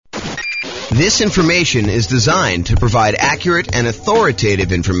This information is designed to provide accurate and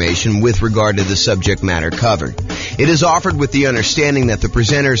authoritative information with regard to the subject matter covered. It is offered with the understanding that the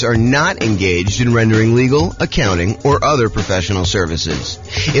presenters are not engaged in rendering legal, accounting, or other professional services.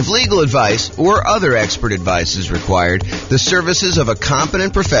 If legal advice or other expert advice is required, the services of a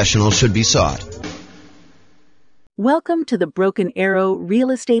competent professional should be sought. Welcome to the Broken Arrow Real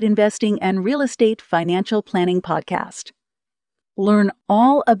Estate Investing and Real Estate Financial Planning Podcast. Learn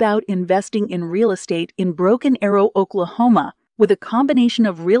all about investing in real estate in Broken Arrow, Oklahoma, with a combination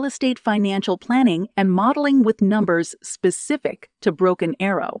of real estate financial planning and modeling with numbers specific to Broken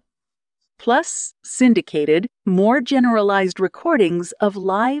Arrow. Plus, syndicated, more generalized recordings of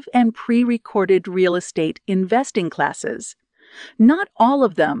live and pre-recorded real estate investing classes. Not all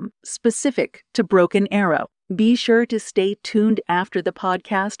of them specific to Broken Arrow. Be sure to stay tuned after the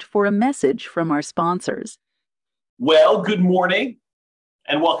podcast for a message from our sponsors. Well, good morning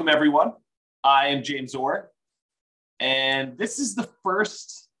and welcome everyone. I am James Orr, and this is the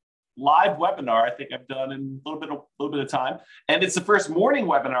first live webinar I think I've done in a little bit of time, and it's the first morning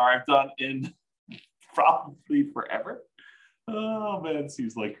webinar I've done in probably forever. Oh man, it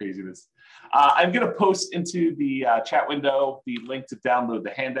seems like craziness. I'm going to post into the chat window the link to download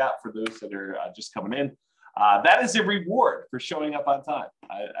the handout for those that are just coming in. That is a reward for showing up on time.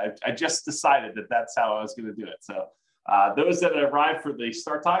 I just decided that that's how I was going to do it. So those that arrived for the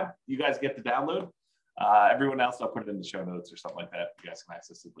start time, you guys get the download. Everyone else, I'll put it in the show notes or something like that. You guys can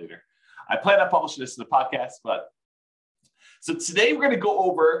access it later. I plan on publishing this in the podcast, so today we're going to go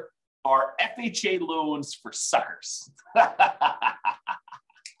over our FHA loans for suckers.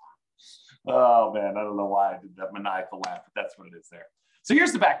 Oh man, I don't know why I did that maniacal laugh, but that's what it is there. So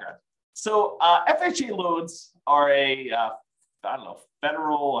here's the background. So FHA loans are a,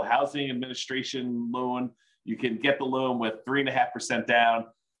 Federal Housing Administration loan. You can get the loan with 3.5% down,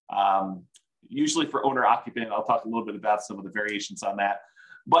 usually for owner-occupant. I'll talk a little bit about some of the variations on that.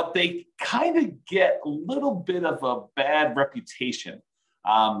 But they kind of get a little bit of a bad reputation.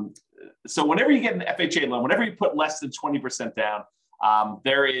 So whenever you get an FHA loan, whenever you put less than 20% down,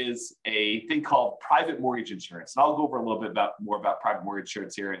 there is a thing called private mortgage insurance. And I'll go over a little bit more about private mortgage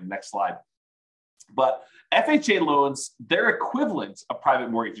insurance here in the next slide. But FHA loans, their equivalent of private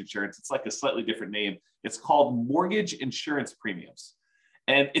mortgage insurance, it's like a slightly different name. It's called mortgage insurance premiums.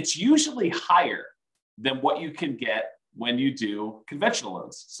 And it's usually higher than what you can get when you do conventional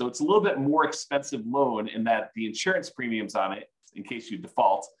loans. So it's a little bit more expensive loan in that the insurance premiums on it, in case you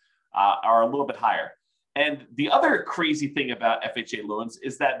default, are a little bit higher. And the other crazy thing about FHA loans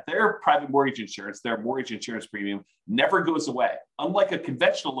is that their private mortgage insurance, their mortgage insurance premium never goes away. Unlike a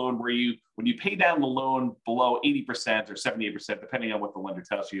conventional loan where when you pay down the loan below 80% or 78%, depending on what the lender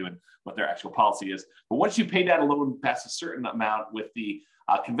tells you and what their actual policy is. But once you pay down a loan past a certain amount with the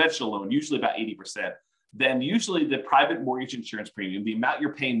conventional loan, usually about 80%, then usually the private mortgage insurance premium, the amount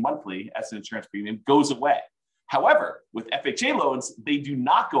you're paying monthly as an insurance premium, goes away. However, with FHA loans, they do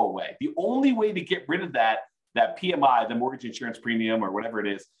not go away. The only way to get rid of that PMI, the mortgage insurance premium or whatever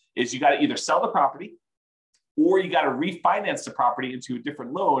it is you got to either sell the property or you got to refinance the property into a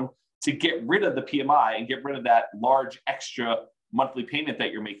different loan to get rid of the PMI and get rid of that large extra monthly payment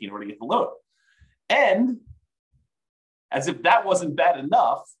that you're making in order to get the loan. And as if that wasn't bad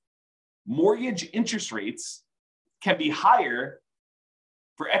enough, mortgage interest rates can be higher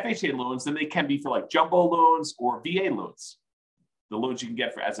for FHA loans than they can be for like jumbo loans or VA loans, the loans you can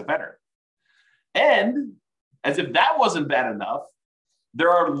get as a veteran. And as if that wasn't bad enough,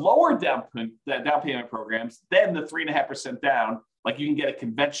 there are lower down payment programs than the 3.5% down. Like you can get a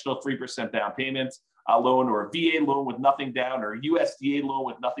conventional 3% down payment loan or a VA loan with nothing down or a USDA loan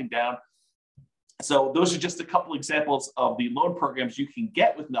with nothing down. So those are just a couple examples of the loan programs you can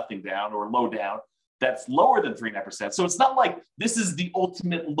get with nothing down or low down that's lower than 3.5%. So it's not like this is the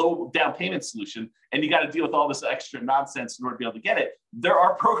ultimate low down payment solution and you got to deal with all this extra nonsense in order to be able to get it. There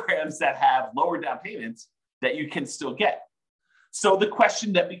are programs that have lower down payments that you can still get. So the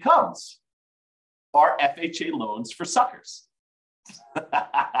question that becomes, are FHA loans for suckers?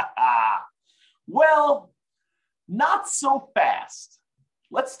 Well, not so fast.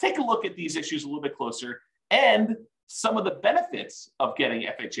 Let's take a look at these issues a little bit closer and some of the benefits of getting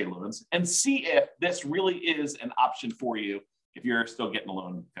FHA loans and see if this really is an option for you if you're still getting a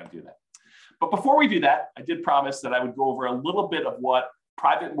loan, kind of do that. But before we do that, I did promise that I would go over a little bit of what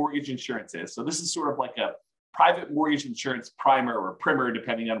private mortgage insurance is. So this is sort of like a private mortgage insurance primer or primer,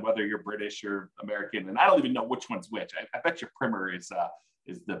 depending on whether you're British or American. And I don't even know which one's which. I bet your primer is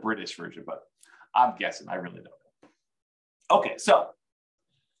the British version, but I'm guessing. I really don't know. Okay, so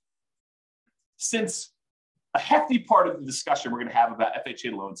since a hefty part of the discussion we're going to have about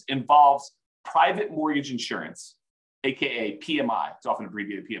FHA loans involves private mortgage insurance, AKA PMI. It's often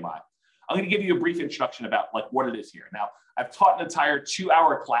abbreviated PMI. I'm going to give you a brief introduction about like what it is here. Now, I've taught an entire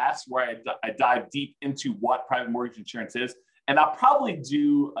 2-hour class where I dive deep into what private mortgage insurance is. And I'll probably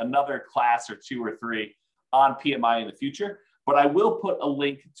do another class or 2 or 3 on PMI in the future. But I will put a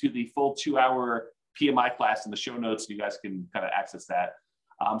link to the full 2-hour PMI class in the show notes so you guys can kind of access that.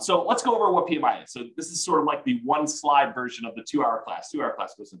 So let's go over what PMI is. So this is sort of like the 1-slide version of the 2-hour class. 2-hour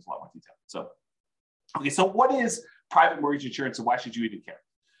class goes into a lot more detail. So what is private mortgage insurance and why should you even care?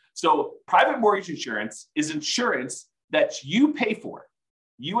 So private mortgage insurance is insurance that you pay for,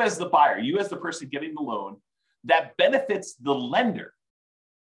 you as the buyer, you as the person getting the loan, that benefits the lender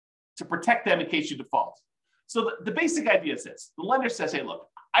to protect them in case you default. So the basic idea is this. The lender says, hey, look,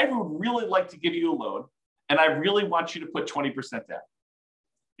 I would really like to give you a loan, and I really want you to put 20% down.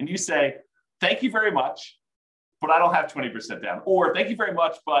 And you say, thank you very much, but I don't have 20% down. Or thank you very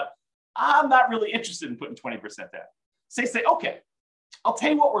much, but I'm not really interested in putting 20% down. So they say, okay, I'll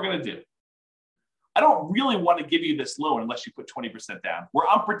tell you what we're going to do. I don't really want to give you this loan unless you put 20% down, where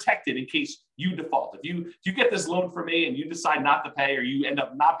I'm protected in case you default. If you get this loan from me and you decide not to pay, or you end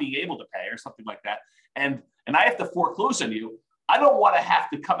up not being able to pay or something like that, and I have to foreclose on you, I don't want to have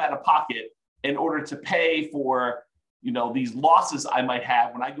to come out of pocket in order to pay for, these losses I might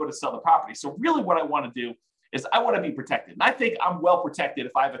have when I go to sell the property. So really what I want to do is I want to be protected. And I think I'm well protected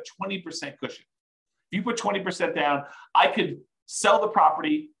if I have a 20% cushion. If you put 20% down, I could sell the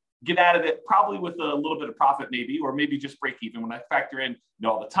property, get out of it, probably with a little bit of profit maybe, or maybe just break even when I factor in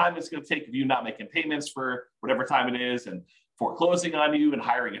all the time it's going to take of you not making payments for whatever time it is, and foreclosing on you and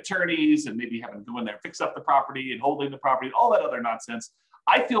hiring attorneys and maybe having to go in there and fix up the property and holding the property and all that other nonsense.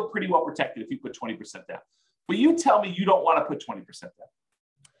 I feel pretty well protected if you put 20% down. But you tell me you don't want to put 20% down.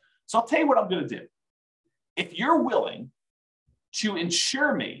 So I'll tell you what I'm going to do. If you're willing to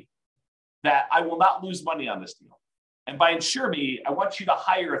insure me that I will not lose money on this deal, and by insure me, I want you to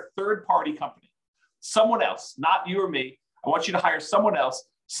hire a third-party company, someone else, not you or me. I want you to hire someone else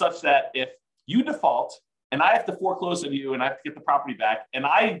such that if you default and I have to foreclose on you and I have to get the property back, and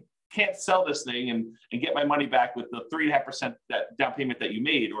I can't sell this thing and get my money back with the 3.5% that down payment that you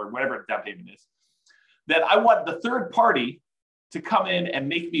made, or whatever the down payment is, then I want the third party to come in and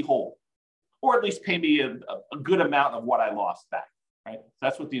make me whole, or at least pay me a good amount of what I lost back, right?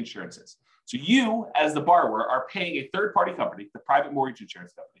 That's what the insurance is. So you, as the borrower, are paying a third-party company, the private mortgage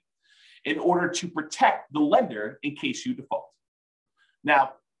insurance company, in order to protect the lender in case you default.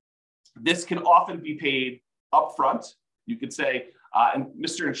 Now, this can often be paid upfront. You could say, and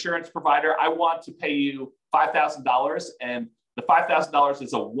Mr. Insurance Provider, I want to pay you $5,000, and the $5,000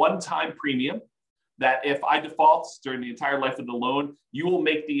 is a one-time premium that if I default during the entire life of the loan, you will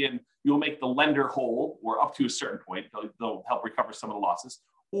make the lender whole, or up to a certain point. They'll help recover some of the losses.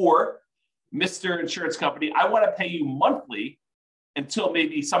 Or, Mr. Insurance Company, I want to pay you monthly until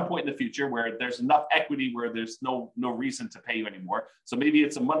maybe some point in the future where there's enough equity where there's no reason to pay you anymore. So maybe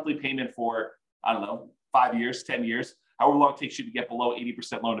it's a monthly payment for, 5 years, 10 years, however long it takes you to get below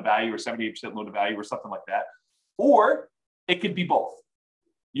 80% loan to value or 78% loan to value or something like that. Or it could be both.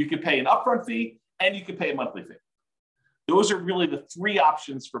 You could pay an upfront fee and you could pay a monthly fee. Those are really the 3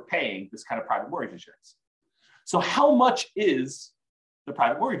 options for paying this kind of private mortgage insurance. So how much is the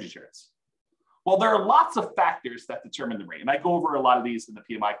private mortgage insurance? Well, there are lots of factors that determine the rate. And I go over a lot of these in the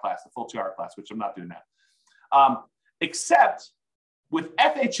PMI class, the full 2-hour class, which I'm not doing now. Except with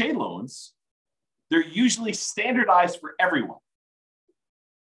FHA loans, they're usually standardized for everyone.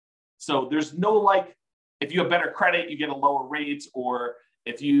 So there's no if you have better credit, you get a lower rate, or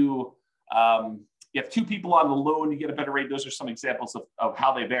if you have 2 people on the loan, you get a better rate. Those are some examples of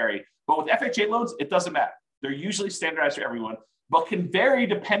how they vary. But with FHA loans, it doesn't matter. They're usually standardized for everyone, but can vary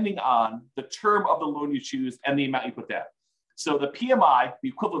depending on the term of the loan you choose and the amount you put down. So the PMI, the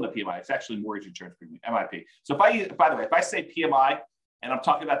equivalent of PMI, it's actually mortgage insurance premium, MIP. So if I say PMI and I'm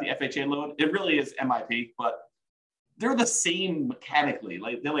talking about the FHA loan, it really is MIP, but they're the same mechanically.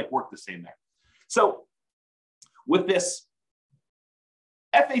 They work the same there. So with this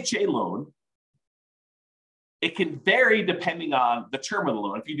FHA loan, it can vary depending on the term of the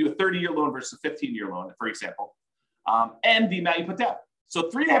loan. If you do a 30-year loan versus a 15-year loan, for example, and the amount you put down. So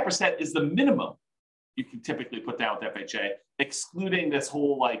 3.5% is the minimum you can typically put down with FHA, excluding this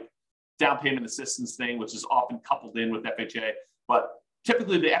whole down payment assistance thing, which is often coupled in with FHA. But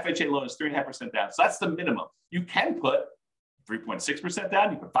typically the FHA loan is 3.5% down. So that's the minimum. You can put 3.6%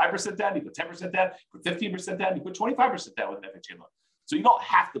 down, you put 5% down, you put 10% down, you put 15% down, you put 25% down with an FHA loan. So you don't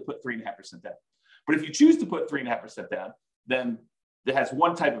have to put 3.5% down. But if you choose to put 3.5% down, then it has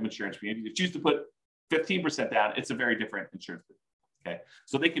one type of insurance premium. If you choose to put 15% down, it's a very different insurance premium. Okay,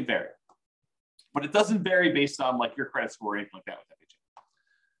 so they can vary. but it doesn't vary based on like your credit score or anything like that with FHA.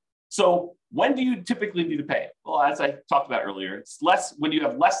 So when do you typically need to pay it? Well, as I talked about earlier, it's less when you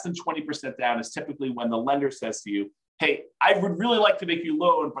have less than 20% down is typically when the lender says to you, hey, I would really like to make you a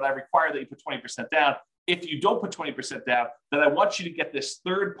loan, but I require that you put 20% down. If you don't put 20% down, then I want you to get this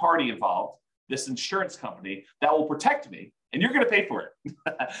third party involved, this insurance company that will protect me, and you're going to pay for it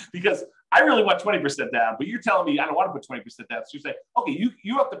because I really want 20% down, but you're telling me I don't want to put 20% down. So you say, okay,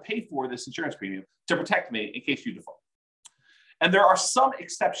 you have to pay for this insurance premium to protect me in case you default. And there are some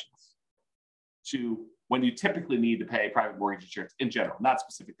exceptions to when you typically need to pay private mortgage insurance in general, not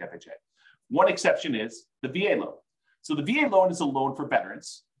specific to FHA. One exception is the VA loan. So the VA loan is a loan for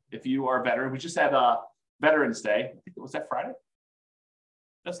veterans. If you are a veteran, we just had Veterans Day. I think it was that Friday.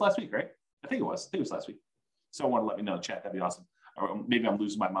 That's last week, right? I think it was last week. Someone let me know in the chat. That'd be awesome. Or maybe I'm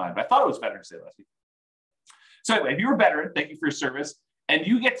losing my mind, but I thought it was Veterans Day last week. So anyway, if you're a veteran, thank you for your service. And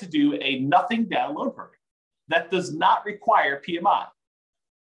you get to do a nothing down loan program that does not require PMI.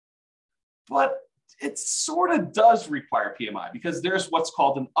 But it sort of does require PMI because there's what's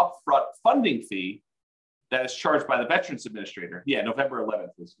called an upfront funding fee that is charged by the Veterans Administrator. Yeah, November 11th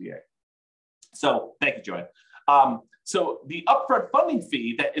was VA. So thank you, Joanne. So the upfront funding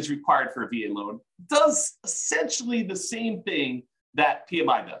fee that is required for a VA loan does essentially the same thing that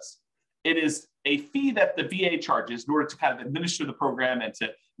PMI does. It is a fee that the VA charges in order to kind of administer the program and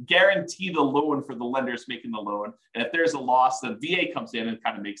to guarantee the loan for the lenders making the loan. And if there's a loss, then VA comes in and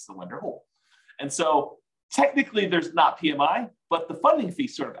kind of makes the lender whole. And so technically there's not PMI, but the funding fee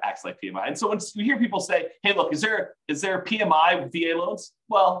sort of acts like PMI. And so when you hear people say, hey, look, is there PMI with VA loans?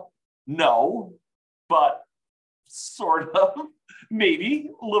 Well, no, but sort of,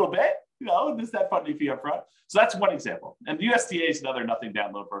 maybe a little bit, there's that funding fee up front. So that's one example. And the USDA is another nothing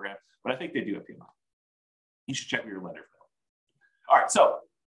down loan program, but I think they do have PMI. You should check with your lender for that. All right, so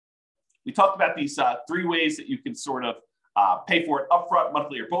we talked about these three ways that you can sort of pay for it upfront,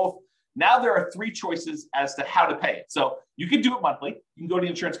 monthly, or both. Now there are three choices as to how to pay it. So you can do it monthly. You can go to the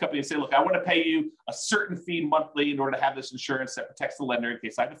insurance company and say, look, I want to pay you a certain fee monthly in order to have this insurance that protects the lender in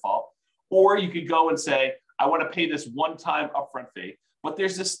case I default. Or you could go and say, I want to pay this one-time upfront fee. But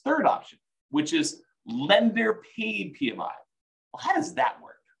there's this third option, which is lender paid PMI. Well, how does that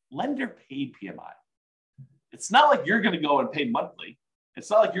work? Lender paid PMI. It's not like you're going to go and pay monthly. It's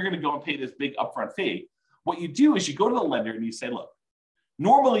not like you're going to go and pay this big upfront fee. What you do is you go to the lender and you say, look,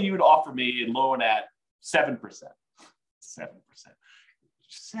 normally you would offer me a loan at 7%. 7%.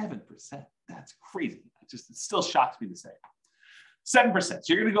 That's crazy. It still shocks me to say. 7%.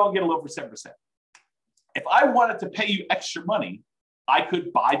 So you're going to go and get a loan for 7%. If I wanted to pay you extra money, I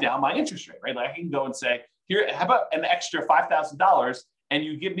could buy down my interest rate, right? Like I can go and say, here, how about an extra $5,000 and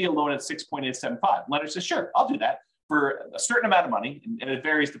you give me a loan at 6.875. Lender says, sure, I'll do that for a certain amount of money. And it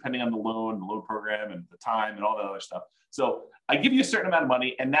varies depending on the loan program and the time and all that other stuff. So I give you a certain amount of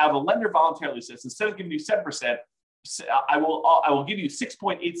money. And now the lender voluntarily says, instead of giving you 7%, I will give you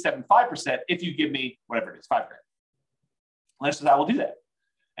 6.875% if you give me whatever it is, $5,000. Lender says, I will do that.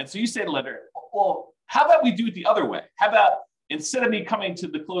 And so you say to the lender, well, how about we do it the other way? How about instead of me coming to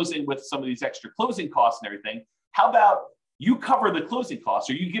the closing with some of these extra closing costs and everything, how about you cover the closing costs,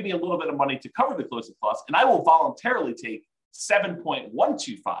 or you give me a little bit of money to cover the closing costs, and I will voluntarily take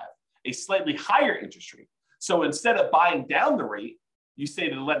 7.125, a slightly higher interest rate. So instead of buying down the rate, you say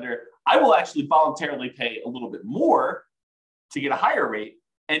to the lender, I will actually voluntarily pay a little bit more to get a higher rate,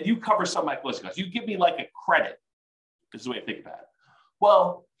 and you cover some of my closing costs. You give me like a credit. This is the way I think about it.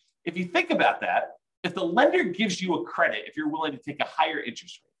 Well, if you think about that, if the lender gives you a credit, if you're willing to take a higher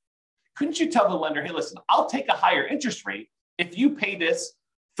interest rate, couldn't you tell the lender, hey, listen, I'll take a higher interest rate if you pay this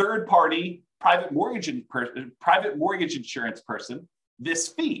third-party private mortgage insurance person this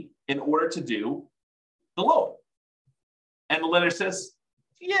fee in order to do the loan? And the lender says,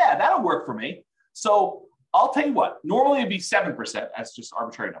 yeah, that'll work for me. So I'll tell you what, normally it'd be 7%, that's just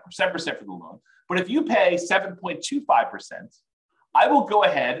arbitrary number, 7% for the loan. But if you pay 7.25%, I will go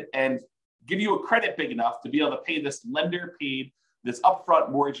ahead and give you a credit big enough to be able to pay this lender paid, this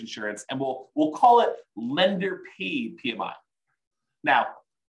upfront mortgage insurance, and we'll call it lender paid PMI. Now,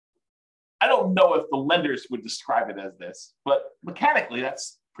 I don't know if the lenders would describe it as this, but mechanically,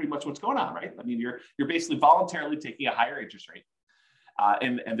 that's pretty much what's going on, right? I mean, you're basically voluntarily taking a higher interest rate,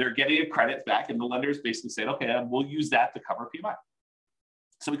 and they're getting a credit back, and the lenders basically saying, okay, we'll use that to cover PMI.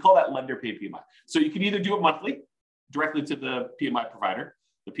 So we call that lender paid PMI. So you can either do it monthly, directly to the PMI provider,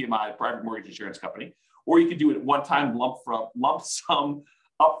 the PMI private mortgage insurance company, or you could do it one-time lump sum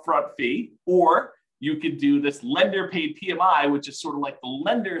upfront fee, or you could do this lender paid PMI, which is sort of like the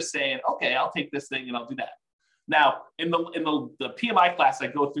lender saying, okay, I'll take this thing and I'll do that. Now, in the PMI class, I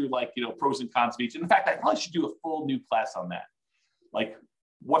go through like, pros and cons of each. And in fact, I probably should do a full new class on that. Like,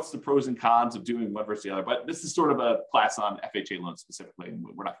 what's the pros and cons of doing one versus the other? But this is sort of a class on FHA loans specifically, and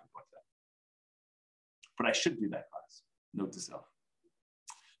we're not going to go into that. But I should do that class. Note to self.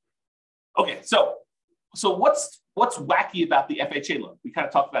 Okay, so what's wacky about the FHA loan? We kind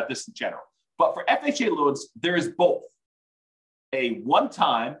of talked about this in general. But for FHA loans, there is both a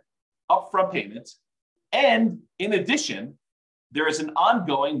one-time upfront payment, and in addition, there is an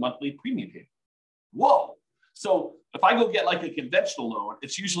ongoing monthly premium payment. Whoa. So if I go get like a conventional loan,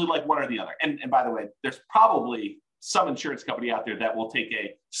 it's usually like one or the other. And by the way, there's probably some insurance company out there that will take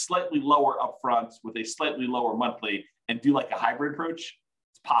a slightly lower upfront with a slightly lower monthly and do like a hybrid approach.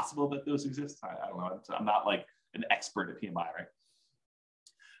 It's possible that those exist. I don't know. I'm not like an expert at PMI, right?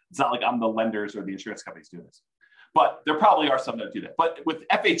 It's not like I'm the lenders or the insurance companies doing this. But there probably are some that do that. But with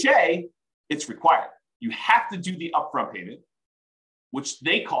FHA, it's required. You have to do the upfront payment, which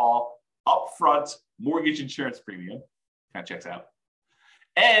they call upfront mortgage insurance premium. Kind of checks out.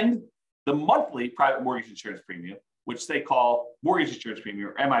 And the monthly private mortgage insurance premium, which they call mortgage insurance premium,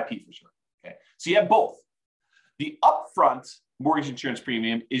 or MIP for short. Okay. So you have both. The upfront mortgage insurance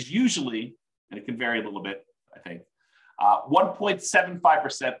premium is usually, and it can vary a little bit, I think,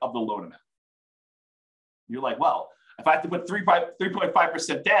 1.75% of the loan amount. You're like, well, if I have to put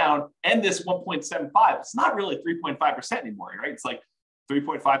 3.5% down and this 1.75, it's not really 3.5% anymore, right? It's like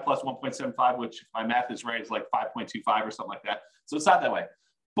 3.5 plus 1.75, which if my math is right, is like 5.25 or something like that. So it's not that way.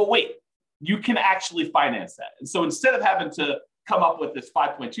 But wait, you can actually finance that. And so instead of having to come up with this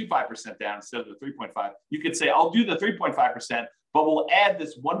 5.25% down instead of the 3.5, you could say, I'll do the 3.5%, but we'll add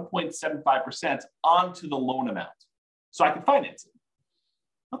this 1.75% onto the loan amount so I can finance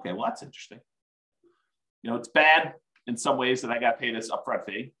it. Okay, well, that's interesting. It's bad in some ways that I got paid this upfront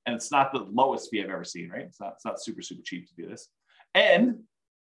fee, and it's not the lowest fee I've ever seen, right? It's not super, super cheap to do this. And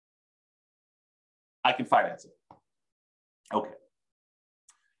I can finance it. Okay.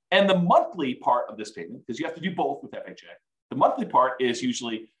 And the monthly part of this payment, because you have to do both with FHA, the monthly part is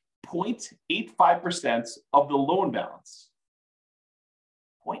usually 0.85% of the loan balance.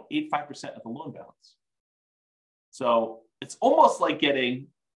 0.85% of the loan balance. So it's almost like getting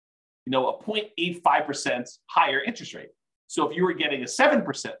a 0.85% higher interest rate. So if you were getting a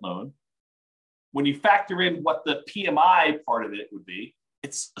 7% loan, when you factor in what the PMI part of it would be,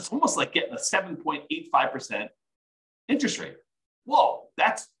 it's almost like getting a 7.85% interest rate. Whoa,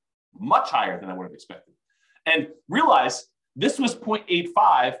 that's much higher than I would have expected. And realize this was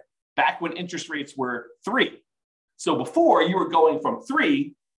 0.85 back when interest rates were 3. So before you were going from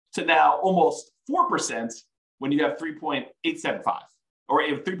 3 to now almost 4% when you have 3.875 or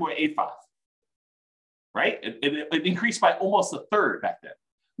 3.85, right? It increased by almost a third back then.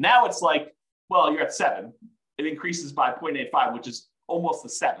 Now it's like, well, you're at 7. It increases by 0.85, which is almost a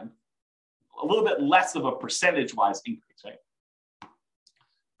 7. A little bit less of a percentage-wise increase, right?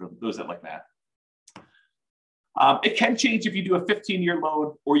 For those that like math. It can change if you do a 15-year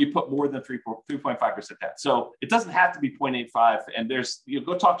loan or you put more than 3.5% down. So it doesn't have to be 0.85. And there's,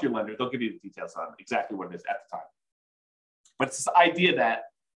 go talk to your lender. They'll give you the details on exactly what it is at the time. But it's this idea that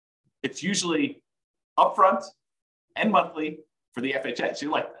it's usually upfront and monthly for the FHA. So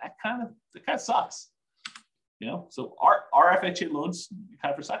you're like, that kind of sucks. So our FHA loans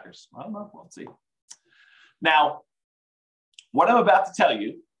kind of for suckers. I don't know. We'll see. Now, what I'm about to tell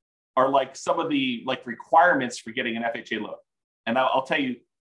you are like some of the requirements for getting an FHA loan. And I'll tell you,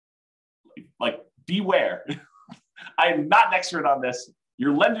 beware. I'm not an expert on this.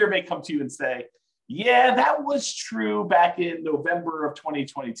 Your lender may come to you and say, yeah, that was true back in November of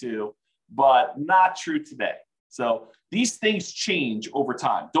 2022, but not true today. So these things change over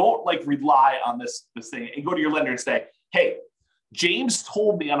time. Don't rely on this thing and go to your lender and say, hey, James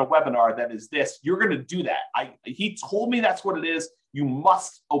told me on a webinar that is this. You're going to do that. He told me that's what it is. You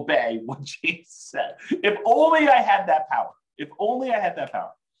must obey what James said. If only I had that power. If only I had that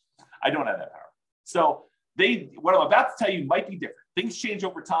power. I don't have that power. So what I'm about to tell you might be different. Things change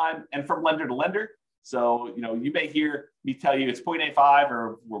over time and from lender to lender. So, you may hear me tell you it's 0.85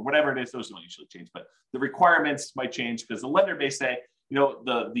 or whatever it is. Those don't usually change, but the requirements might change because the lender may say,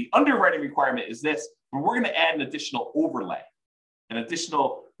 the underwriting requirement is this, but we're going to add an additional overlay, an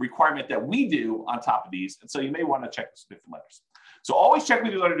additional requirement that we do on top of these. And so you may want to check this with different lenders. So always check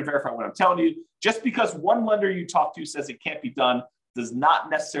with your lender to verify what I'm telling you. Just because one lender you talk to says it can't be done does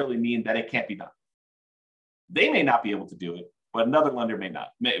not necessarily mean that it can't be done. They may not be able to do it, but another lender may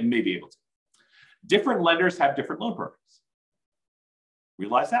be able to. Different lenders have different loan programs.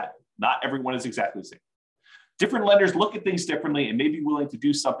 Realize that. Not everyone is exactly the same. Different lenders look at things differently and may be willing to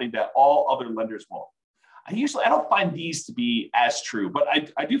do something that all other lenders won't. I don't find these to be as true, but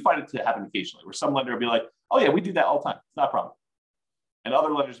I do find it to happen occasionally where some lender will be like, oh yeah, we do that all the time. It's not a problem. And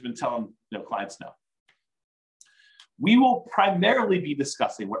other lenders have been telling clients no. We will primarily be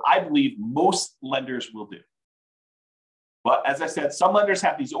discussing what I believe most lenders will do. But as I said, some lenders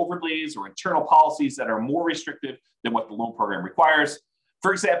have these overlays or internal policies that are more restrictive than what the loan program requires.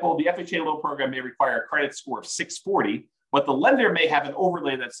 For example, the FHA loan program may require a credit score of 640, but the lender may have an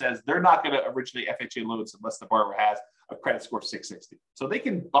overlay that says they're not going to originate FHA loans unless the borrower has a credit score of 660. So they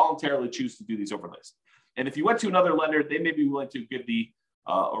can voluntarily choose to do these overlays. And if you went to another lender, they may be willing to give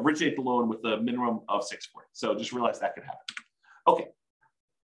originate the loan with a minimum of 640. So just realize that could happen. Okay.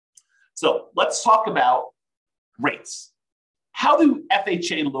 So let's talk about rates. How do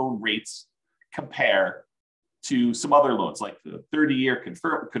FHA loan rates compare to some other loans, like the 30-year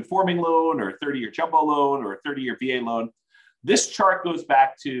conforming loan or a 30-year jumbo loan or a 30-year VA loan? This chart goes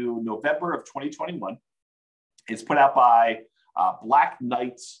back to November of 2021. It's put out by Black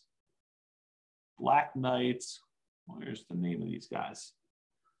Knight. Where's the name of these guys?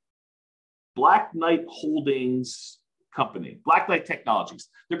 Black Knight Holdings Company, Black Knight Technologies.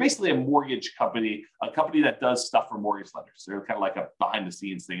 They're basically a mortgage company, a company that does stuff for mortgage lenders. They're kind of like a behind the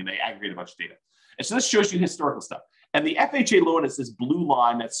scenes thing, and they aggregate a bunch of data. And so this shows you historical stuff. And the FHA loan is this blue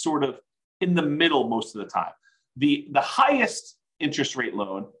line that's sort of in the middle most of the time. The highest interest rate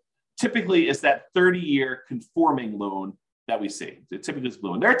loan typically is that 30-year conforming loan that we see. It typically is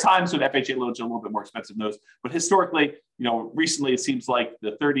blue. And there are times when FHA loans are a little bit more expensive than those, but historically, recently it seems like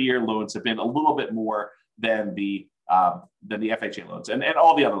the 30-year loans have been a little bit more than the FHA loans and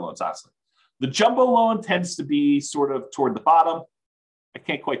all the other loans, honestly. The jumbo loan tends to be sort of toward the bottom. I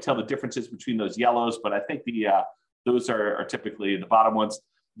can't quite tell the differences between those yellows, but I think those are typically the bottom ones.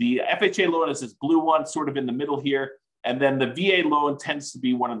 The FHA loan is this blue one, sort of in the middle here. And then the VA loan tends to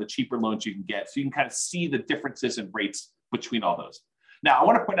be one of the cheaper loans you can get. So you can kind of see the differences in rates between all those. Now, I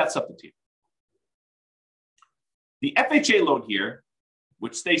want to point out something to you. The FHA loan here,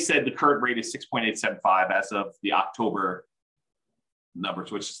 which they said the current rate is 6.875 as of the October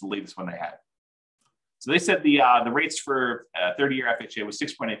numbers, which is the latest one they had. So they said the rates for 30-year FHA was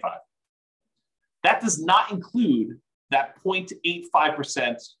 6.85. That does not include that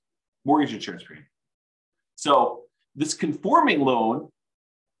 0.85% mortgage insurance premium. So this conforming loan,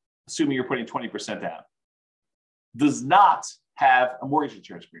 assuming you're putting 20% down, does not have a mortgage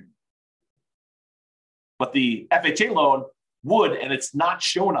insurance premium. But the FHA loan would, and it's not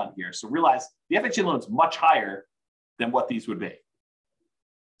shown on here. So realize the FHA loan is much higher than what these would be.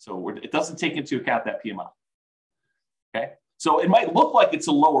 So it doesn't take into account that PMI. Okay. So it might look like it's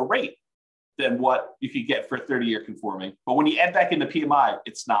a lower rate than what you could get for a 30-year conforming, but when you add back in the PMI,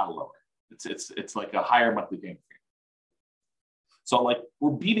 it's not a lower. It's like a higher monthly payment. So like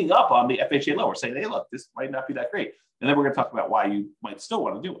we're beating up on the FHA loan. We're saying, hey, look, this might not be that great. And then we're going to talk about why you might still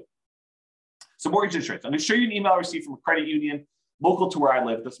want to do it. So mortgage insurance. I'm going to show you an email I received from a credit union local to where I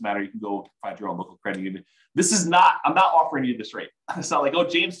live. It doesn't matter. You can go find your own local credit union. I'm not offering you this rate. It's not like, oh,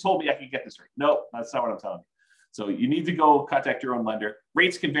 James told me I could get this rate. No, that's not what I'm telling you. So you need to go contact your own lender.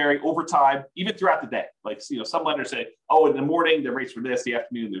 Rates can vary over time, even throughout the day. Like, some lenders say, oh, in the morning, the rates were this, the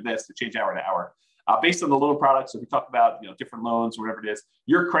afternoon, they're this, they change hour to hour. Based on the loan products, so if we talk about different loans, whatever it is,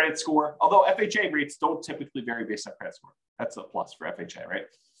 your credit score, although FHA rates don't typically vary based on credit score. That's a plus for FHA, right?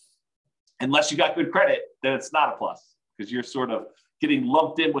 Unless you got good credit, then it's not a plus because you're sort of getting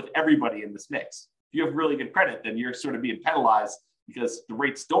lumped in with everybody in this mix. If you have really good credit, then you're sort of being penalized because the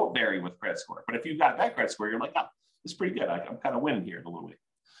rates don't vary with credit score. But if you've got a bad credit score, you're like, oh, this is pretty good. I'm kind of winning here in a little way.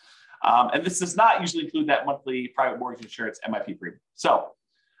 And this does not usually include that monthly private mortgage insurance MIP premium. So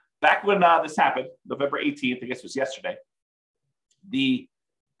back when this happened, November 18th, I guess it was yesterday, the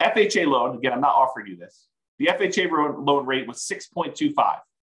FHA loan, again, I'm not offering you this, the FHA loan rate was 6.25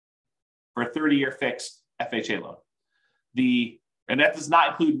 for a 30-year fixed FHA loan. And that does not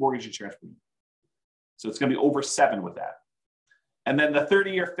include mortgage insurance premium. So it's going to be over 7 with that. And then the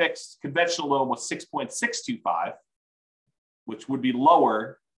 30-year fixed conventional loan was 6.625, which would be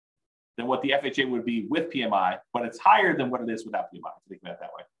lower than what the FHA would be with PMI, but it's higher than what it is without PMI, to think about it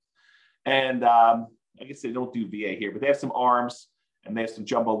that way. And I guess they don't do VA here, but they have some ARMs and they have some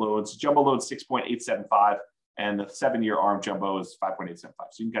jumbo loans. Jumbo loan 6.875, and the 7-year ARM jumbo is 5.875.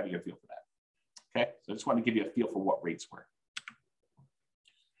 So you can kind of get a feel for that. Okay, so I just want to give you a feel for what rates were.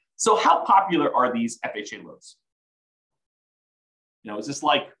 So how popular are these FHA loans? Is this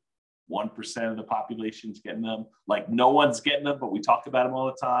like 1% of the population's getting them? Like no one's getting them, but we talk about them all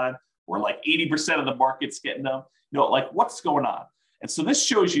the time? Or like 80% of the market's getting them? Like what's going on? And so this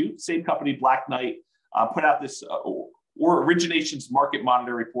shows you, same company, Black Knight, put out this or Originations Market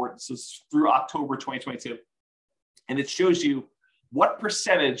Monitor report. This is through October 2022. And it shows you what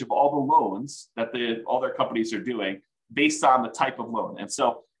percentage of all the loans that all their companies are doing based on the type of loan. And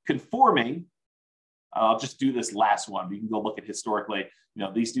so conforming, I'll just do this last one. You can go look at historically.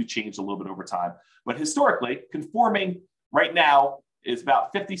 These do change a little bit over time. But historically, conforming right now is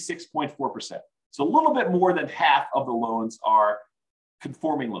about 56.4%. So a little bit more than half of the loans are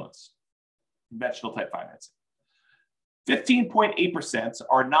conforming loans, conventional type financing. 15.8%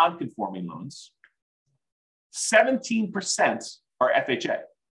 are non-conforming loans. 17% are FHA.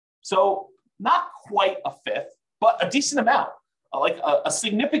 So not quite a fifth, but a decent amount, like a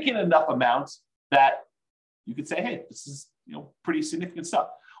significant enough amount that you could say, hey, this is pretty significant stuff.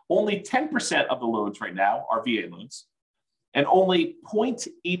 Only 10% of the loans right now are VA loans, and only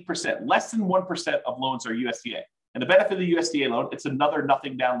 0.8%, less than 1% of loans are USDA. And the benefit of the USDA loan, it's another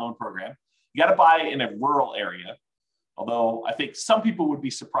nothing down loan program. You got to buy in a rural area, although I think some people would be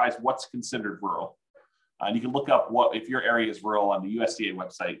surprised what's considered rural. And you can look up if your area is rural on the USDA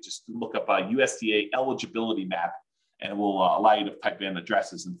website. Just look up a USDA eligibility map, and it will allow you to type in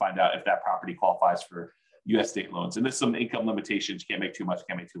addresses and find out if that property qualifies for USDA loans. And there's some income limitations. You can't make too much,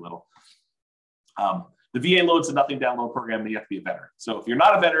 can't make too little. The VA loan's a nothing down loan program, and you have to be a veteran. So if you're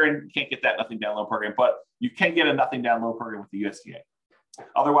not a veteran, you can't get that nothing down loan program, but you can get a nothing down loan program with the USDA.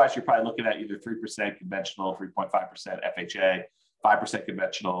 Otherwise, you're probably looking at either 3% conventional, 3.5% FHA, 5%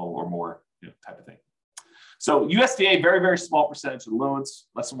 conventional or more type of thing. So USDA, very, very small percentage of the loans,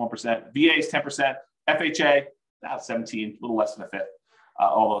 less than 1%. VA is 10%. FHA, about 17, a little less than a fifth,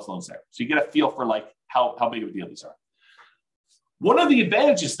 all those loans there. So you get a feel for how big of a deal these are. One of the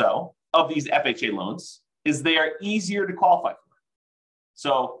advantages, though, of these FHA loans is they are easier to qualify for.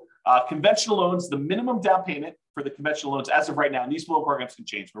 So conventional loans, the minimum down payment for the conventional loans as of right now, and these loan programs can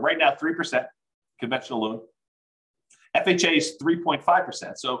change, but right now, 3% conventional loan. FHA is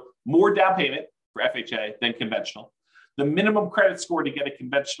 3.5%, so more down payment for FHA than conventional. The minimum credit score to get a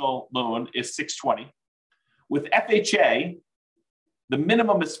conventional loan is 620. With FHA, the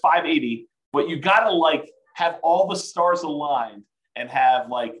minimum is 580, but you gotta have all the stars aligned and have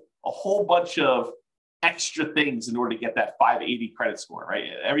a whole bunch of extra things in order to get that 580 credit score, right?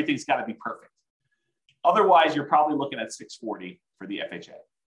 Everything's got to be perfect. Otherwise, you're probably looking at 640 for the FHA.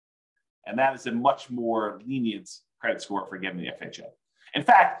 And that is a much more lenient credit score for getting the FHA. In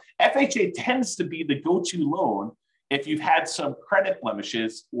fact, FHA tends to be the go-to loan if you've had some credit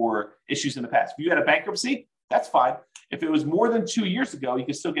blemishes or issues in the past. If you had a bankruptcy, that's fine. If it was more than 2 years ago, you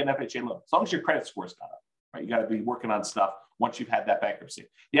can still get an FHA loan, as long as your credit score's gone up, right? You got to be working on stuff once you've had that bankruptcy.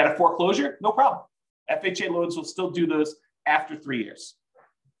 You had a foreclosure, no problem. FHA loans will still do those after 3 years.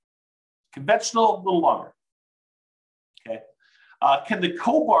 Conventional, a little longer. Okay. Can the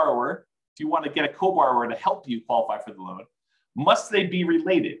co-borrower, if you want to get a co-borrower to help you qualify for the loan, must they be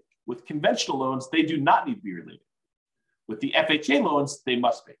related? With conventional loans, they do not need to be related. With the FHA loans, they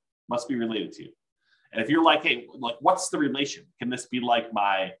must be related to you. And if you're hey, what's the relation? Can this be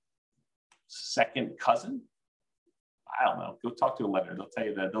my second cousin? I don't know. Go talk to a lender. They'll tell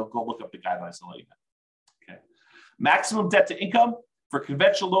you that. They'll go look up the guidelines and let you know. Okay. Maximum debt to income for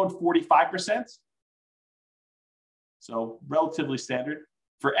conventional loan, 45%. So relatively standard.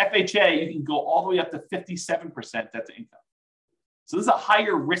 For FHA, you can go all the way up to 57% debt to income. So this is a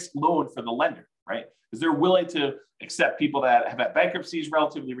higher risk loan for the lender, right? Because they're willing to accept people that have had bankruptcies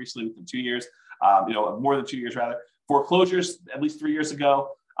relatively recently, within 2 years, more than 2 years rather. Foreclosures, at least 3 years ago.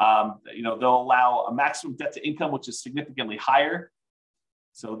 They'll allow a maximum debt to income, which is significantly higher.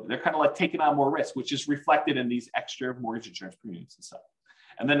 So they're kind of taking on more risk, which is reflected in these extra mortgage insurance premiums and stuff.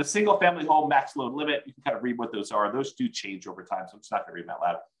 And then a single family home max loan limit, you can kind of read what those are. Those do change over time, so I'm just not going to read them out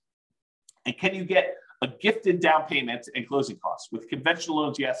loud. And can you get a gifted down payment and closing costs? With conventional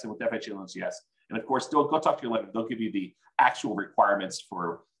loans, yes, and with FHA loans, yes. And of course, go talk to your lender. They'll give you the actual requirements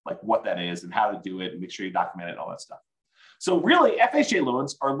for what that is and how to do it, and make sure you document it and all that stuff. So really, FHA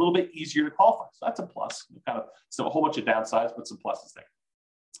loans are a little bit easier to qualify. So that's a plus. So a whole bunch of downsides, but some pluses there.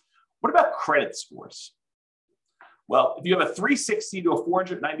 What about credit scores? Well, if you have a 360 to a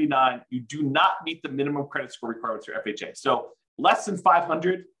 499, you do not meet the minimum credit score requirements for FHA. So less than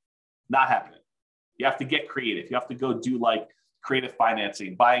 500, not happening. You have to get creative. You have to go do creative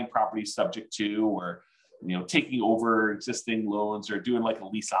financing, buying properties subject to, or taking over existing loans, or doing a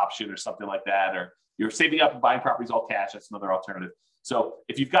lease option or something like that, or you're saving up and buying properties all cash. That's another alternative. So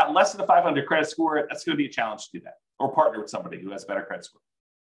if you've got less than a 500 credit score, that's going to be a challenge to do that, or partner with somebody who has a better credit score.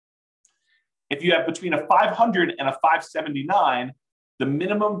 If you have between a 500 and a 579, the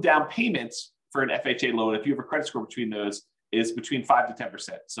minimum down payments for an FHA loan, if you have a credit score between those, is between 5 to 10%.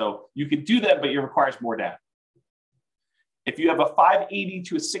 So you can do that, but it requires more down. If you have a 580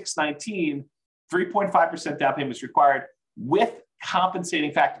 to a 619, 3.5% down payment is required with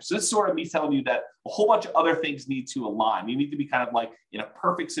compensating factors. So this is sort of me telling you that a whole bunch of other things need to align. You need to be kind of like in a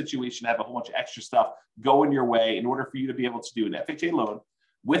perfect situation, have a whole bunch of extra stuff going your way in order for you to be able to do an FHA loan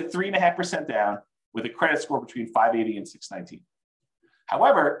with 3.5% down with a credit score between 580 and 619.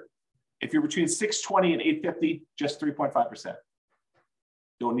 However, if you're between 620 and 850, just 3.5%.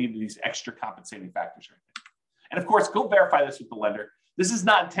 Don't need these extra compensating factors or anything. And of course, go verify this with the lender. This is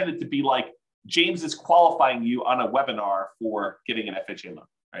not intended to be like James is qualifying you on a webinar for getting an FHA loan,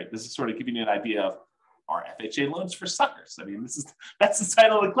 right? This is sort of giving you an idea of, are FHA loans for suckers? I mean, that's the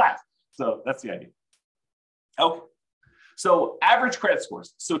title of the class. So that's the idea. Okay. So average credit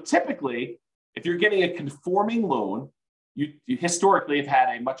scores. So typically, if you're getting a conforming loan, you historically have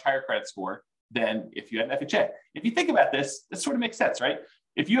had a much higher credit score than if you had an FHA. If you think about this, this sort of makes sense, right?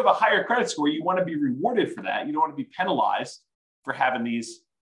 If you have a higher credit score, you want to be rewarded for that. You don't want to be penalized for having these,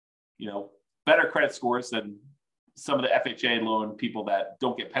 better credit scores than some of the FHA loan people that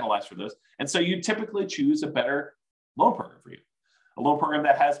don't get penalized for those. And so you typically choose a better loan program for you, a loan program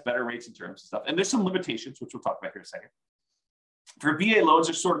that has better rates and terms and stuff. And there's some limitations, which we'll talk about here in a second. For VA loans,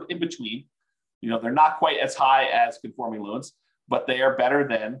 they're sort of in between. They're not quite as high as conforming loans, but they are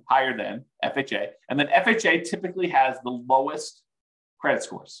higher than FHA. And then FHA typically has the lowest credit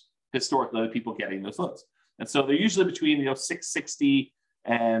scores, historically, the people getting those loans. And so they're usually between 660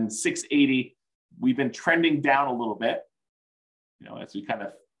 and 680. We've been trending down a little bit, as we kind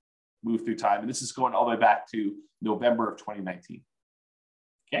of move through time. And this is going all the way back to November of 2019.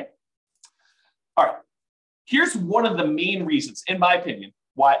 Okay. All right. Here's one of the main reasons, in my opinion,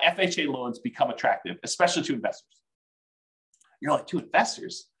 why FHA loans become attractive, especially to investors. You're like, to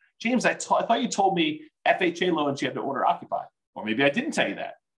investors? James, I thought you told me FHA loans you have to owner occupy. Or maybe I didn't tell you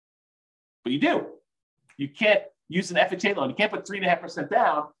that. But you do. You can't use an FHA loan. You can't put 3.5%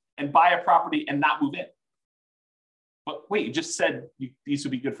 down and buy a property and not move in. But wait, you just said these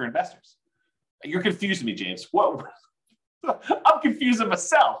would be good for investors. You're confusing me, James. What? I'm confusing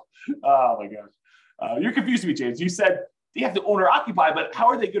myself. Oh my gosh. You're confusing me, James. You said you have to owner occupy, but how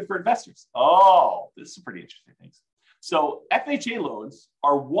are they good for investors? Oh, this is pretty interesting things. So FHA loans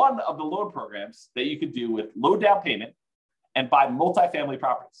are one of the loan programs that you could do with low down payment and buy multifamily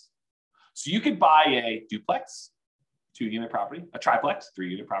properties. So you could buy a duplex, 2-unit property, a triplex,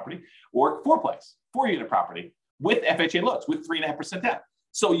 3-unit property, or fourplex, 4-unit property with FHA loans with 3.5% down.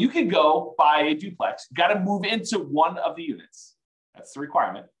 So you can go buy a duplex, got to move into one of the units. That's the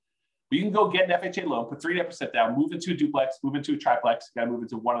requirement. But you can go get an FHA loan, put 3.5% down, move into a duplex, move into a triplex, got to move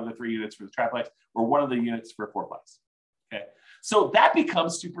into one of the 3 units for the triplex or one of the units for a fourplex. Okay. So that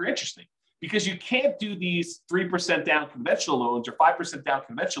becomes super interesting because you can't do these 3% down conventional loans or 5% down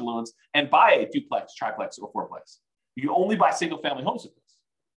conventional loans and buy a duplex, triplex, or fourplex. You can only buy single family homes with this.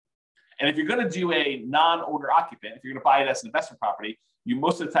 And if you're going to do a non-owner occupant, if you're going to buy it as an investment property, you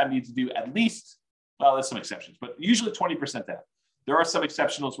most of the time need to do at least, well, there's some exceptions, but usually 20% down. There are some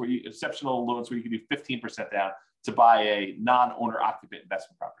exceptional loans where you can do 15% down to buy a non-owner occupant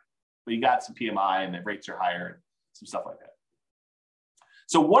investment property. But you got some PMI and the rates are higher and some stuff like that.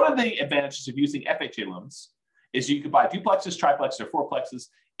 So one of the advantages of using FHA loans is you could buy duplexes, triplexes, or fourplexes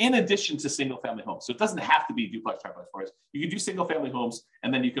in addition to single family homes. So it doesn't have to be duplex, triplex, for us. You can do single family homes,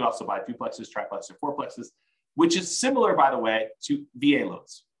 and then you can also buy duplexes, triplexes, or fourplexes, which is similar, by the way, to VA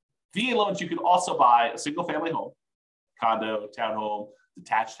loans. VA loans, you can also buy a single family home, condo, townhome,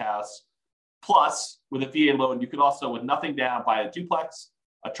 detached house. Plus, with a VA loan, you could also, with nothing down, buy a duplex,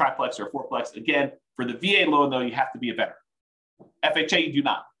 a triplex, or a fourplex. Again, for the VA loan, though, you have to be a veteran. FHA, you do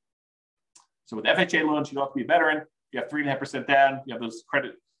not. So with FHA loans, you don't have to be a veteran. You have 3.5% down. You have those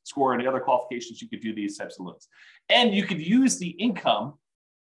credit score and the other qualifications. You could do these types of loans. And you could use the income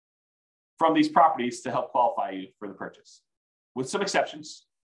from these properties to help qualify you for the purchase. With some exceptions.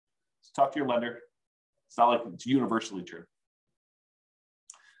 So talk to your lender. It's not like it's universally true.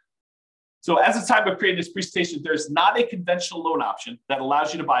 So as of the time of creating this presentation, there's not a conventional loan option that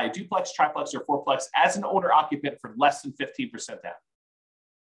allows you to buy a duplex, triplex, or fourplex as an owner occupant for less than 15% down.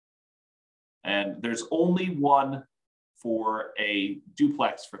 And there's only one for a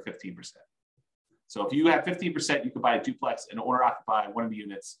duplex for 15%. So if you have 15%, you can buy a duplex and owner occupy one of the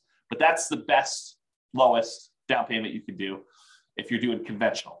units, but that's the best, lowest down payment you can do if you're doing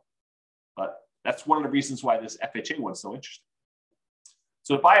conventional. But that's one of the reasons why this FHA one's so interesting.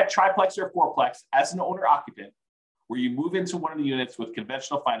 So to buy a triplex or a fourplex as an owner occupant, where you move into one of the units with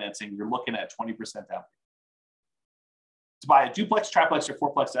conventional financing, you're looking at 20% down payment. To buy a duplex, triplex, or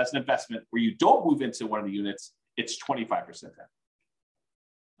fourplex as an investment where you don't move into one of the units, it's 25% down,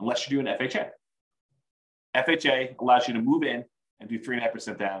 unless you're doing FHA. FHA allows you to move in and do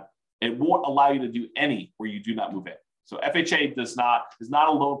 3.5% down. It won't allow you to do any where you do not move in. So FHA is not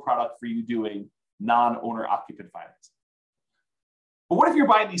a loan product for you doing non-owner occupant financing. But what if you're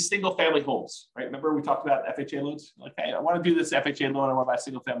buying these single family homes, right? Remember we talked about FHA loans? Like, hey, I want to do this FHA loan. I want to buy a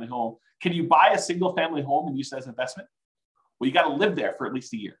single family home. Can you buy a single family home and use it as an investment? Well, you got to live there for at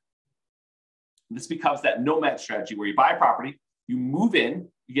least a year. And this becomes that nomad strategy where you buy a property, you move in,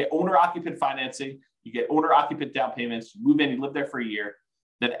 you get owner occupant financing, you get owner occupant down payments, you move in, you live there for a year.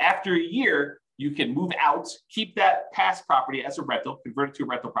 Then after a year, you can move out, keep that past property as a rental, convert it to a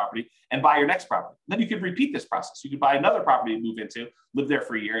rental property, and buy your next property. Then you can repeat this process. You could buy another property to move into, live there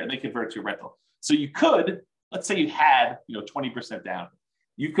for a year, and then convert it to a rental. So you could, let's say you had 20% down.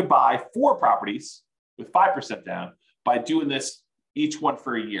 You could buy 4 properties with 5% down by doing this each one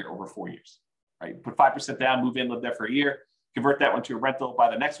for a year over 4 years. Right? Put 5% down, move in, live there for a year, convert that one to a rental,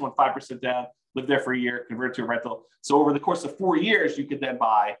 buy the next one 5% down, live there for a year, convert it to a rental. So over the course of 4 years, you could then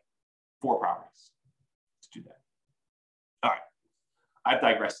buy 4 properties. Let's do that. All right. I've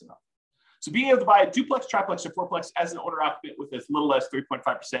digressed enough. So being able to buy a duplex, triplex, or fourplex as an owner occupant with as little as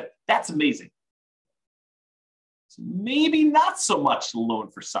 3.5%, that's amazing. So maybe not so much loan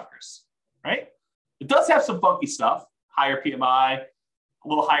for suckers, right? It does have some funky stuff, higher PMI, a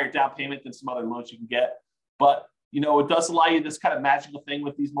little higher down payment than some other loans you can get. But, it does allow you this kind of magical thing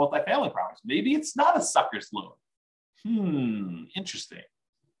with these multifamily properties. Maybe it's not a sucker's loan. Interesting,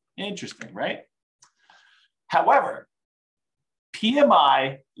 right? However,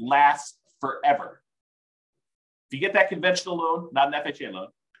 PMI lasts forever. If you get that conventional loan, not an FHA loan,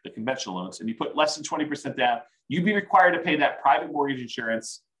 the conventional loans, and you put less than 20% down, you'd be required to pay that private mortgage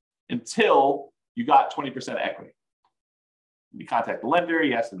insurance until you got 20% equity. You contact the lender,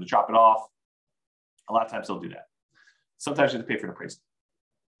 you ask them to drop it off. A lot of times they'll do that. Sometimes you have to pay for an appraisal.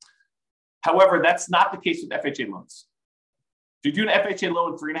 However, that's not the case with FHA loans. If you do an FHA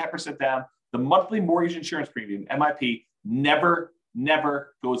loan 3.5% down, the monthly mortgage insurance premium, MIP, never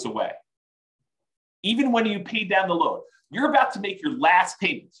goes away. Even when you pay down the loan, you're about to make your last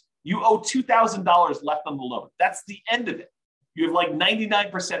payment. You owe $2,000 left on the loan. That's the end of it. You have like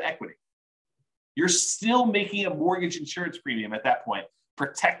 99% equity. You're still making a mortgage insurance premium at that point,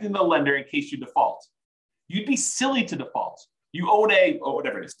 protecting the lender in case you default. You'd be silly to default. You own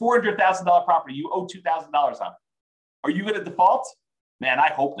whatever it is, $400,000 property, you owe $2,000 on it. Are you going to default? Man, I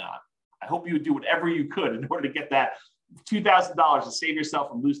hope not. I hope you would do whatever you could in order to get that $2,000 to save yourself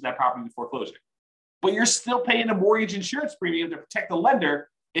from losing that property to foreclosure. But you're still paying a mortgage insurance premium to protect the lender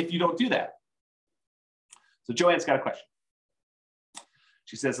if you don't do that. So Joanne's got a question.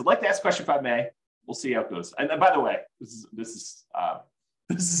 She says, I'd like to ask a question if I may. We'll see how it goes. And by the way, this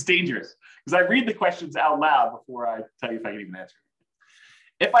is dangerous because I read the questions out loud before I tell you if I can even answer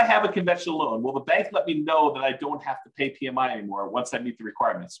it. If I have a conventional loan, will the bank let me know that I don't have to pay PMI anymore once I meet the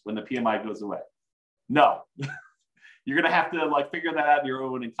requirements when the PMI goes away? No. You're going to have to figure that out on your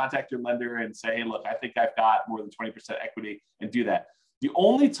own and contact your lender and say, hey, look, I think I've got more than 20% equity and do that. The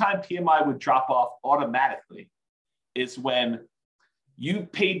only time PMI would drop off automatically is when you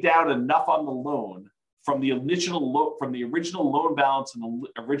paid down enough on the loan from the original loan balance and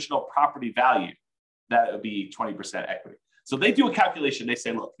the original property value that it would be 20% equity. So they do a calculation. They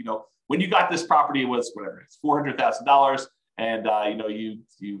say, look, when you got this property, it was whatever it's $400,000, and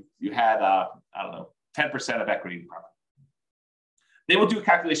you had 10% of equity in the property. They will do a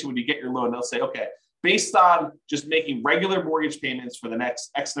calculation when you get your loan. They'll say, okay, based on just making regular mortgage payments for the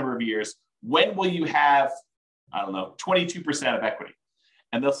next X number of years, when will you have 22% of equity?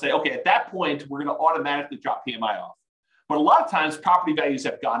 And they'll say, okay, at that point, we're going to automatically drop PMI off. But a lot of times, property values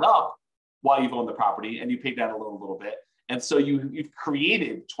have gone up while you've owned the property, and you paid down a little bit. And so you've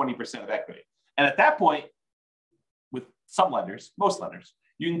created 20% of equity. And at that point, with some lenders, most lenders,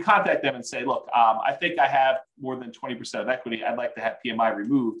 you can contact them and say, look, I think I have more than 20% of equity. I'd like to have PMI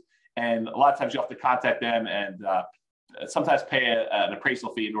removed. And a lot of times you have to contact them and sometimes pay an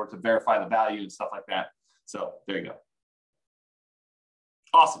appraisal fee in order to verify the value and stuff like that. So there you go.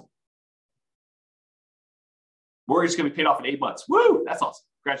 Awesome. Mortgage is going to be paid off in 8 months. Woo! That's awesome.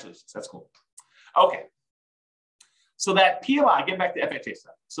 Congratulations. That's cool. Okay. So that PMI, getting back to FHA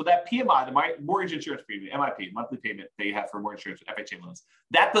stuff. So that PMI, the mortgage insurance premium, MIP, monthly payment that you have for mortgage insurance, FHA loans,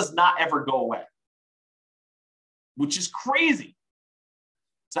 that does not ever go away, which is crazy.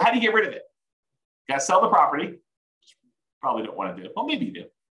 So how do you get rid of it? You got to sell the property. Probably don't want to do it. Well, maybe you do.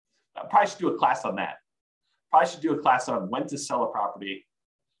 I probably should do a class on that. Probably should do a class on when to sell a property,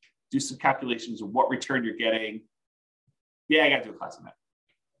 do some calculations of what return you're getting. Yeah, I got to do a class on that.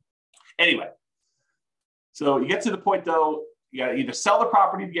 Anyway, so you get to the point, though, you got to either sell the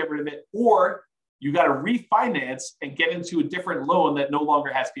property to get rid of it, or you got to refinance and get into a different loan that no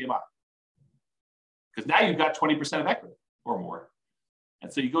longer has PMI. Because now you've got 20% of equity or more.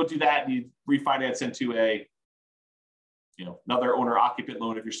 And so you go do that and you refinance into a, another owner occupant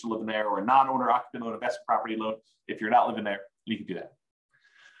loan if you're still living there, or a non-owner occupant loan, investment property loan if you're not living there, you can do that.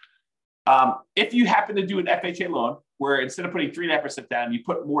 If you happen to do an FHA loan where instead of putting 3.5% down, you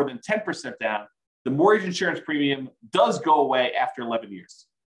put more than 10% down, the mortgage insurance premium does go away after 11 years.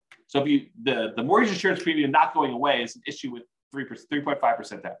 So if the mortgage insurance premium not going away is an issue with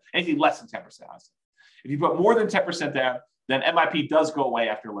 3.5% down, anything less than 10%, honestly. If you put more than 10% down, then MIP does go away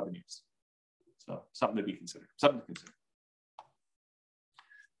after 11 years. So something to be considered, something to consider.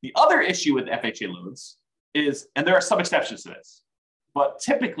 The other issue with FHA loans is, and there are some exceptions to this, but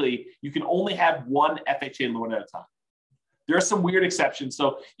typically you can only have one FHA loan at a time. There are some weird exceptions.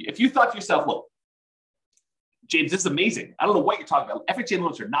 So if you thought to yourself, look, James, this is amazing. I don't know what you're talking about. FHA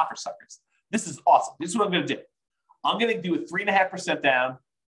loans are not for suckers. This is awesome. This is what I'm going to do. I'm going to do a 3.5% down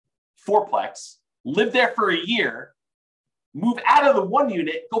fourplex, live there for a year, move out of the one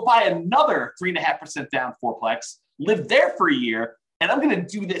unit, go buy another 3.5% down fourplex, live there for a year, and I'm going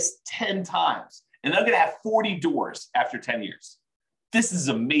to do this 10 times. And I'm going to have 40 doors after 10 years. This is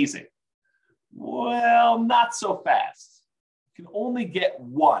amazing. Well, not so fast. You can only get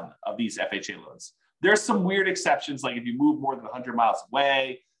one of these FHA loans. There's some weird exceptions, like if you move more than 100 miles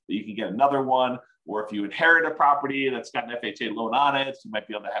away, that you can get another one. Or if you inherit a property that's got an FHA loan on it, you might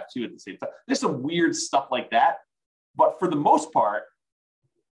be able to have two at the same time. There's some weird stuff like that. But for the most part,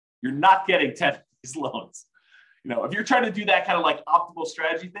 you're not getting 10 of these loans. If you're trying to do that kind of like optimal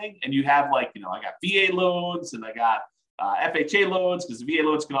strategy thing, and you have like, I got VA loans and I got FHA loans, because the VA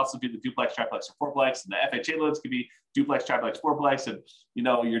loans can also be the duplex, triplex, or fourplex, and the FHA loans can be duplex, triplex, fourplex. And,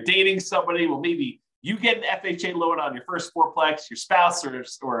 you're dating somebody, well, maybe you get an FHA loan on your first fourplex, your spouse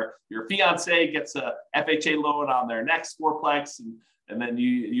or your fiance gets a FHA loan on their next fourplex, and then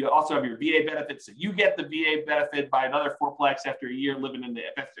you also have your VA benefit. So you get the VA benefit by another fourplex after a year living in the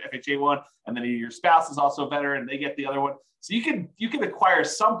FHA one, and then your spouse is also a veteran and they get the other one. So you can acquire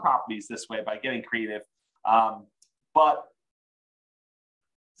some properties this way by getting creative, but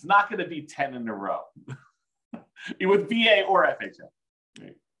it's not going to be 10 in a row with VA or FHA.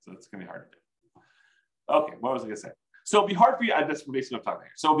 Right? So it's going to be hard to do. Okay, what was I going to say? So it'd be hard for you, that's basically what I'm talking about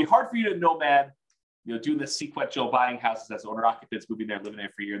here. So it'd be hard for you to nomad, doing this sequential buying houses as owner occupants, moving there, living there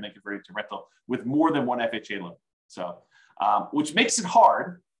for a year, and then converting to rental with more than one FHA loan. So, which makes it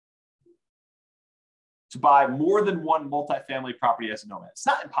hard to buy more than one multifamily property as a nomad. It's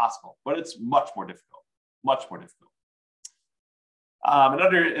not impossible, but it's much more difficult, much more difficult.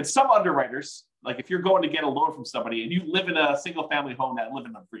 And some underwriters, like if you're going to get a loan from somebody and you live in a single family home that live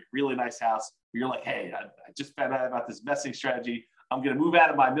in a really nice house, you're like, hey, I just found out about this investing strategy. I'm going to move out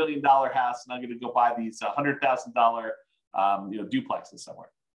of my $1 million house and I'm going to go buy these $100,000 duplexes somewhere.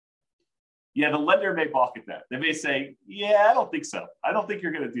 Yeah, the lender may balk at that. They may say, yeah, I don't think so. I don't think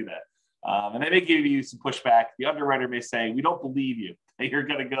you're going to do that. And they may give you some pushback. The underwriter may say, we don't believe you that you're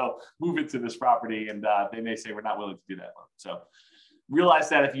going to go move into this property. And they may say, we're not willing to do that loan. So realize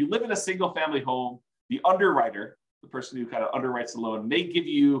that if you live in a single family home, the underwriter, the person who kind of underwrites the loan, may give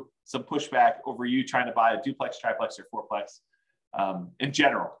you some pushback over you trying to buy a duplex, triplex, or fourplex in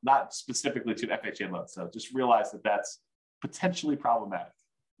general, not specifically to an FHA loan. So just realize that that's potentially problematic.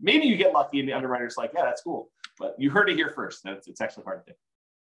 Maybe you get lucky and the underwriter's like, yeah, that's cool. But you heard it here first. It's actually hard to do.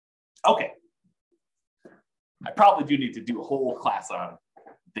 Okay. I probably do need to do a whole class on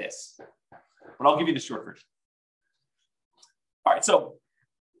this, but I'll give you the short version. All right, so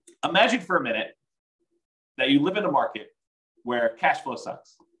imagine for a minute that you live in a market where cash flow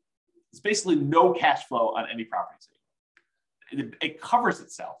sucks. There's basically no cash flow on any property. It covers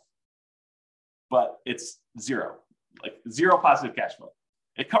itself, but it's zero, like zero positive cash flow.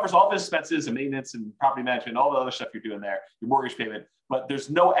 It covers all the expenses and maintenance and property management, all the other stuff you're doing there, your mortgage payment, but there's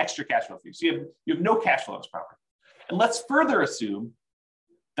no extra cash flow for you. So you have no cash flow on this property. And let's further assume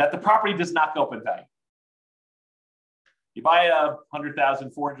that the property does not go up in value. You buy a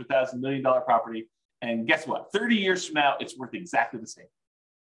 $100,000, $400,000, $1 million property, and guess what? 30 years from now, it's worth exactly the same.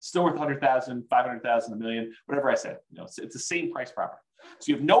 Still worth $100,000, $500,000, $1 million, whatever I said. It's the same price property.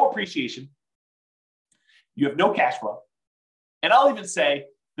 So you have no appreciation, you have no cash flow, and I'll even say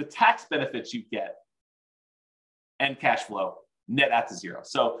the tax benefits you get and cash flow net out to zero.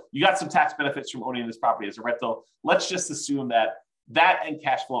 So you got some tax benefits from owning this property as a rental. Let's just assume that and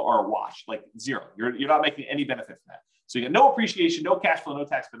cash flow are a wash, like zero. You're not making any benefit from that. So you get no appreciation, no cash flow, no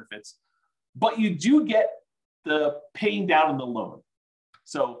tax benefits, but you do get the paying down on the loan.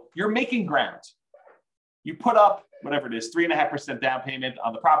 So you're making ground. You put up whatever it is, 3.5% down payment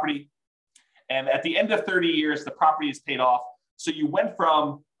on the property, And at the end of 30 years, the property is paid off. So you went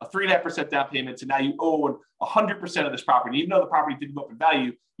from a 3.5% down payment to now you own 100% of this property. Even though the property didn't go up in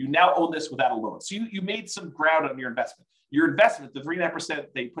value, you now own this without a loan. So you made some ground on your investment. Your investment, the 3.5%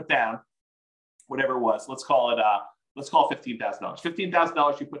 they put down, whatever it was, let's call it $15,000.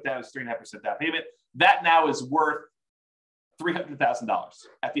 $15,000 you put down is 3.5% down payment. That now is worth $300,000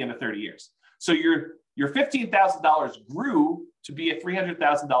 at the end of 30 years. So your $15,000 grew to be a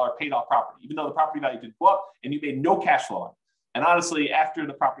 $300,000 paid off property, even though the property value didn't go up and you made no cash flow on it. And honestly, after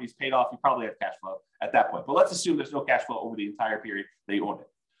the property is paid off, you probably have cash flow at that point. But let's assume there's no cash flow over the entire period they own it.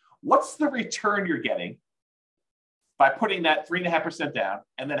 What's the return you're getting by putting that 3.5% down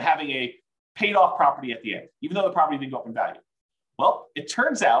and then having a paid off property at the end, even though the property didn't go up in value? Well, it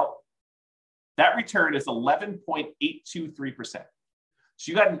turns out that return is 11.823%.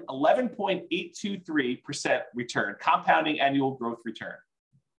 So you got an 11.823% return, compounding annual growth return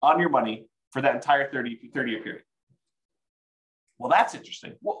on your money for that entire 30-year period. Well, that's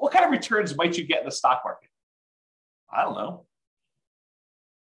interesting. What kind of returns might you get in the stock market? I don't know.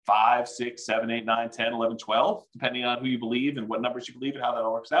 5, 6, 7, 8, 9, 10, 11, 12, depending on who you believe and what numbers you believe and how that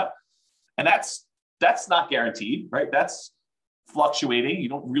all works out. And that's not guaranteed, right? That's fluctuating. You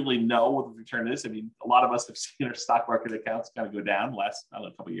don't really know what the return is. I mean, a lot of us have seen our stock market accounts kind of go down the last,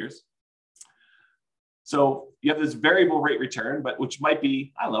 couple of years. So you have this variable rate return, but which might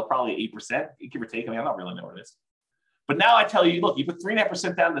be, probably 8%, give or take. I don't really know what it is. But now I tell you, look, you put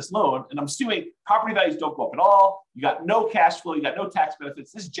 3.5% down this loan, and I'm assuming property values don't go up at all. You got no cash flow. You got no tax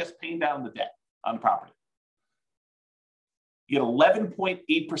benefits. This is just paying down the debt on the property. You get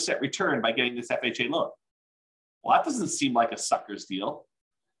 11.8% return by getting this FHA loan. Well, that doesn't seem like a sucker's deal.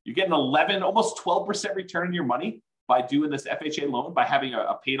 You're getting 11, almost 12% return on your money by doing this FHA loan, by having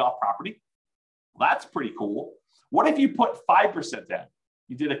a paid off property. Well, that's pretty cool. What if you put 5% down?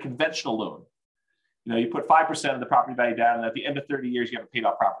 You did a conventional loan. You put 5% of the property value down, and at the end of 30 years, you have a paid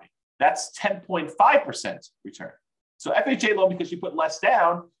off property. That's 10.5% return. So FHA loan, because you put less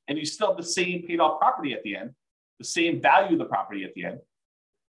down and you still have the same paid off property at the end, the same value of the property at the end,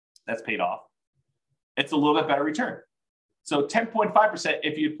 that's paid off. It's a little bit better return. So 10.5%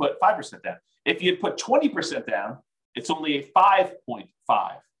 if you put 5% down. If you put 20% down, it's only a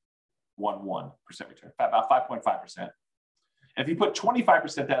 5.511% return, about 5.5%. And if you put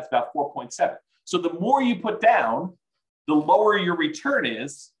 25% down, it's about 4.7. So the more you put down, the lower your return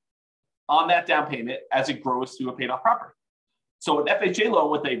is on that down payment as it grows to a paid off property. So an FHA loan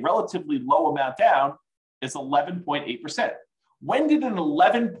with a relatively low amount down is 11.8%. When did an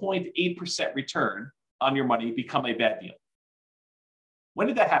 11.8% return on your money become a bad deal? When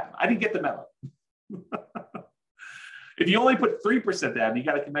did that happen? I didn't get the memo. If you only put 3% down, you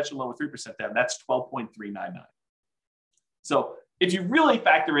got a conventional loan with 3% down, that's 12.399. So if you really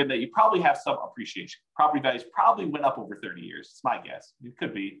factor in that you probably have some appreciation, property values probably went up over 30 years. It's my guess. It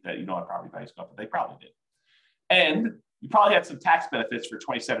could be that you don't have property values go up, but they probably did. And you probably had some tax benefits for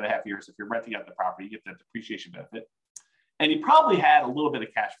 27.5 years. If you're renting out the property, you get that depreciation benefit. And you probably had a little bit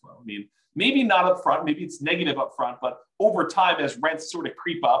of cash flow. I mean, maybe not up front, maybe it's negative up front, but over time as rents sort of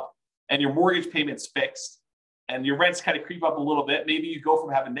creep up and your mortgage payment's fixed and your rents kind of creep up a little bit, maybe you go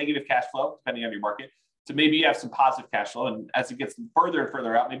from having negative cash flow, depending on your market, to maybe you have some positive cash flow. And as it gets further and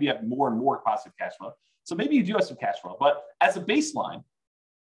further out, maybe you have more and more positive cash flow. So maybe you do have some cash flow, but as a baseline,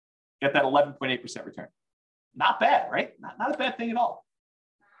 get that 11.8% return. Not bad, right? Not a bad thing at all.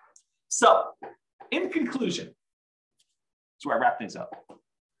 So in conclusion, that's where I wrap things up.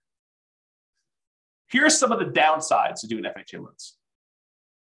 Here are some of the downsides to doing FHA loans.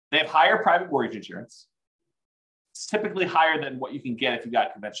 They have higher private mortgage insurance. It's typically higher than what you can get if you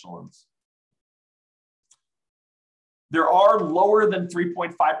got conventional loans. There are lower than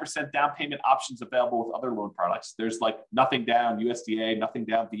 3.5% down payment options available with other loan products. There's like nothing down USDA, nothing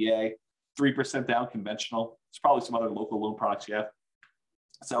down VA, 3% down conventional. There's probably some other local loan products you have.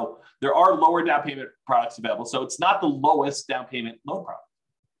 So there are lower down payment products available. So it's not the lowest down payment loan product.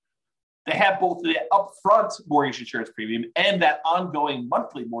 They have both the upfront mortgage insurance premium and that ongoing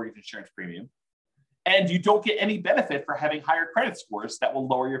monthly mortgage insurance premium. And you don't get any benefit for having higher credit scores that will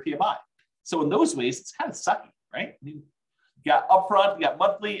lower your PMI. So in those ways, it's kind of sucky, right? I mean, you got upfront, you got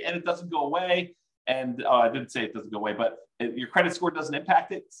monthly, and it doesn't go away. And I didn't say it doesn't go away, but your credit score doesn't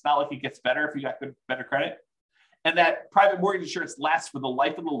impact it. It's not like it gets better if you got better credit. And that private mortgage insurance lasts for the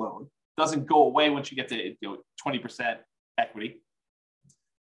life of the loan, doesn't go away once you get to 20% equity.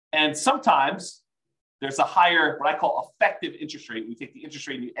 And sometimes there's a higher, what I call effective interest rate. We take the interest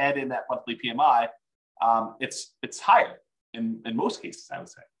rate and you add in that monthly PMI. It's higher in most cases, I would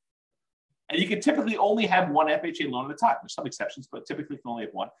say. And you can typically only have one FHA loan at a time. There's some exceptions, but typically you can only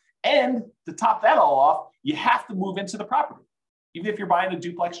have one. And to top that all off, you have to move into the property. Even if you're buying a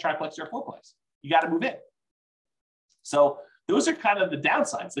duplex, triplex, or fourplex, you got to move in. So those are kind of the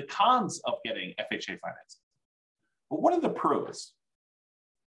downsides, the cons of getting FHA financing. But what are the pros?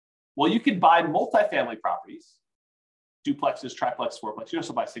 Well, you can buy multifamily properties, duplexes, triplex, fourplex. You can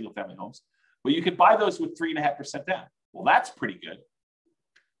also buy single family homes, but you can buy those with 3.5% down. Well, that's pretty good.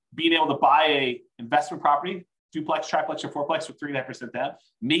 Being able to buy a investment property, duplex, triplex, or fourplex with 3.5% down,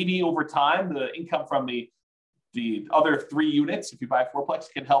 maybe over time, the income from the other 3 units, if you buy a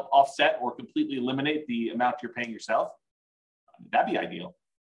fourplex, can help offset or completely eliminate the amount you're paying yourself. That'd be ideal.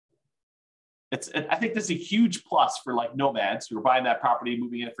 I think this is a huge plus for like nomads who are buying that property,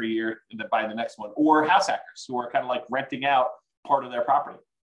 moving in for a year, and then buying the next one, or house hackers who are kind of like renting out part of their property.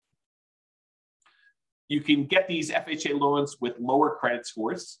 You can get these FHA loans with lower credit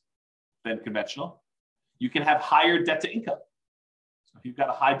scores than conventional. You can have higher debt to income. So if you've got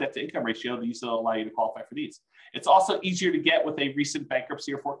a high debt to income ratio, these will allow you to qualify for these. It's also easier to get with a recent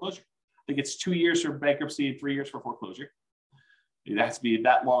bankruptcy or foreclosure. I think it's 2 years for bankruptcy and 3 years for foreclosure. It has to be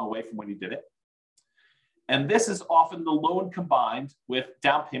that long away from when you did it. And this is often the loan combined with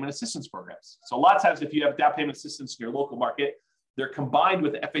down payment assistance programs. So a lot of times if you have down payment assistance in your local market, they're combined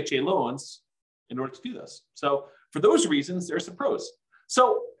with FHA loans in order to do this. So for those reasons, there's some pros.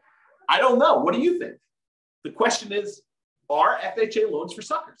 So I don't know. What do you think? The question is, are FHA loans for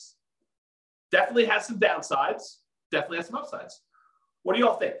suckers? Definitely has some downsides, definitely has some upsides. What do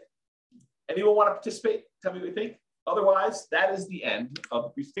y'all think? Anyone want to participate? Tell me what you think. Otherwise, that is the end of the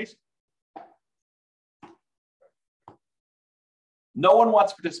presentation. No one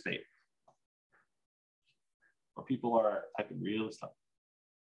wants to participate. Or people are typing real stuff.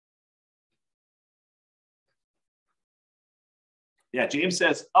 Yeah, James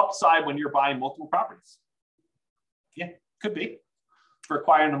says upside when you're buying multiple properties. Yeah, could be. For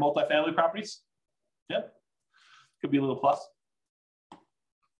acquiring the multifamily properties. Yeah, could be a little plus.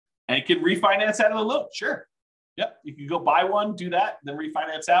 And you can refinance out of the loan. Sure. Yep, you can go buy one, do that, then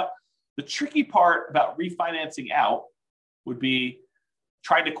refinance out. The tricky part about refinancing out would be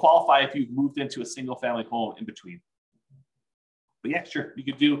trying to qualify if you've moved into a single family home in between. But yeah, sure, you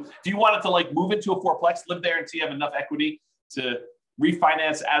could do, if you wanted to like move into a fourplex, live there until you have enough equity to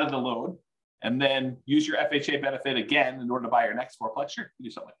refinance out of the loan and then use your FHA benefit again in order to buy your next fourplex, sure, you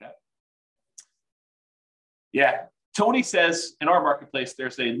do something like that. Yeah, Tony says in our marketplace,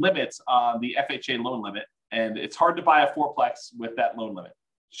 there's a limit on the FHA loan limit, and it's hard to buy a fourplex with that loan limit.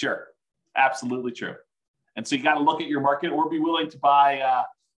 Sure, absolutely true. And so you got to look at your market or be willing to buy,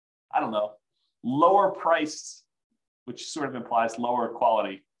 I don't know, lower priced, which sort of implies lower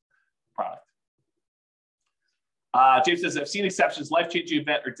quality product. James says, I've seen exceptions, life-changing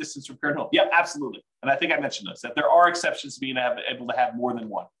event or distance from current home. Yep, absolutely. And I think I mentioned this, that there are exceptions to being able to have more than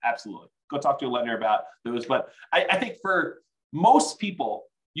one. Absolutely. Go talk to a lender about those. But I think for most people,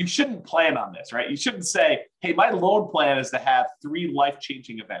 you shouldn't plan on this, right? You shouldn't say, hey, my loan plan is to have 3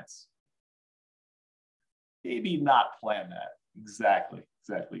 life-changing events. Maybe not plan that. Exactly.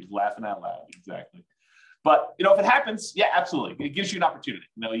 Laughing out loud. Exactly. But, if it happens, yeah, absolutely. It gives you an opportunity.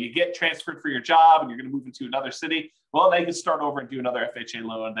 You get transferred for your job and you're going to move into another city. Well, now you can start over and do another FHA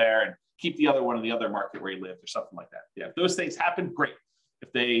loan there and keep the other one in the other market where you live or something like that. Yeah, if those things happen, great.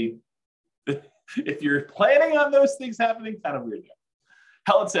 If you're planning on those things happening, kind of weird.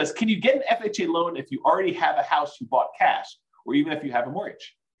 Helen says, can you get an FHA loan if you already have a house you bought cash or even if you have a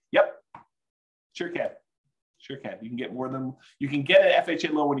mortgage? Yep, sure can. Sure can. You can get an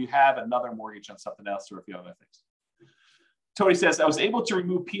FHA loan when you have another mortgage on something else or if you have other things. Tony says, I was able to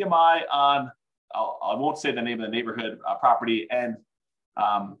remove PMI on, I won't say the name of the neighborhood property, and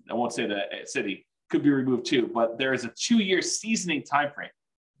I won't say the city, could be removed too, but there is a 2-year seasoning time frame.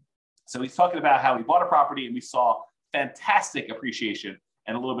 So he's talking about how he bought a property and we saw fantastic appreciation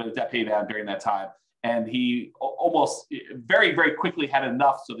and a little bit of debt pay down during that time. And he almost very, very quickly had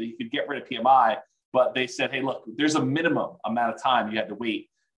enough so that he could get rid of PMI. But they said, hey, look, there's a minimum amount of time you had to wait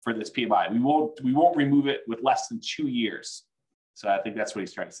for this PMI. We won't remove it with less than 2 years. So I think that's what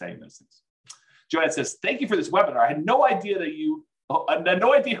he's trying to say in those things. Joanne says, thank you for this webinar. I had no idea I had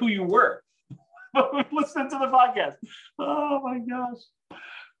no idea who you were. Listen to the podcast. Oh my gosh.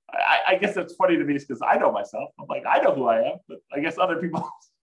 I guess that's funny to me because I know myself. I'm like, I know who I am, but I guess other people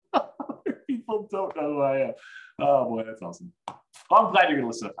don't know who I am. Oh boy, that's awesome. Well, I'm glad you're going to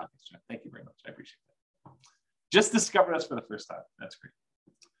listen to the podcast, John. Thank you very much. I appreciate that. Just discovered us for the first time. That's great.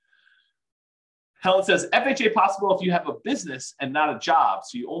 Helen says, FHA possible if you have a business and not a job,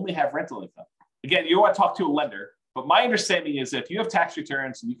 so you only have rental income. Again, you want to talk to a lender But my understanding is that if you have tax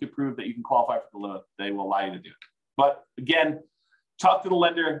returns and you can prove that you can qualify for the loan, they will allow you to do it. But again, talk to the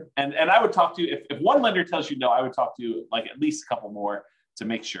lender. And I would talk to, if one lender tells you no, I would talk to like at least a couple more to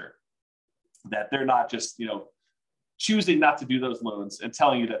make sure that they're not just, choosing not to do those loans and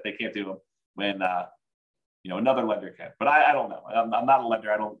telling you that they can't do them when, another lender can. But I don't know. I'm not a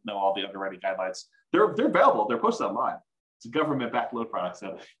lender. I don't know all the underwriting guidelines. They're available. They're posted online. It's a government-backed loan product.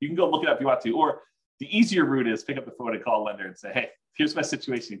 So you can go look it up if you want to. Or the easier route is pick up the phone and call a lender and say, hey, here's my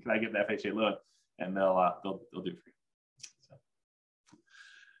situation. Can I get an FHA loan? And they'll do it for you. So.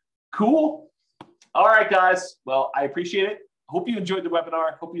 Cool. All right, guys. Well, I appreciate it. Hope you enjoyed the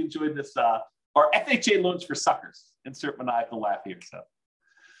webinar. Hope you enjoyed this, our FHA Loans for Suckers. Insert maniacal laugh here. So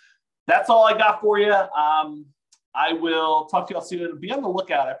that's all I got for you. I will talk to you all soon. Be on the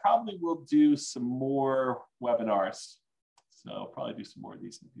lookout. I probably will do some more webinars. So I'll probably do some more of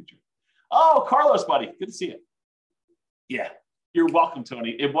these in the future. Oh, Carlos, buddy. Good to see you. Yeah, you're welcome,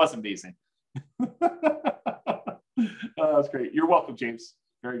 Tony. It was amazing. That's great. You're welcome, James.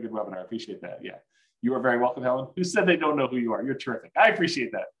 Very good webinar. I appreciate that. Yeah. You are very welcome, Helen. Who said they don't know who you are? You're terrific. I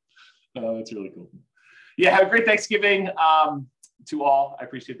appreciate that. That's really cool. Yeah, have a great Thanksgiving to all. I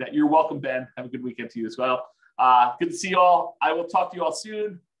appreciate that. You're welcome, Ben. Have a good weekend to you as well. Good to see you all. I will talk to you all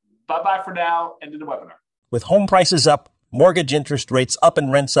soon. Bye-bye for now. End of the webinar. With home prices up, mortgage interest rates up,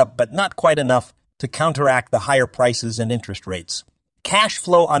 and rents up, but not quite enough to counteract the higher prices and interest rates. Cash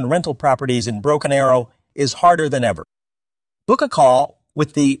flow on rental properties in Broken Arrow is harder than ever. Book a call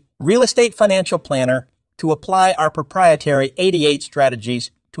with the Real Estate Financial Planner to apply our proprietary 88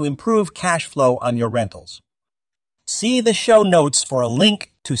 strategies to improve cash flow on your rentals. See the show notes for a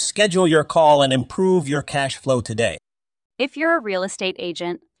link to schedule your call and improve your cash flow today. If you're a real estate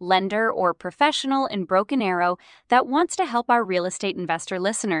agent, lender, or professional in Broken Arrow that wants to help our real estate investor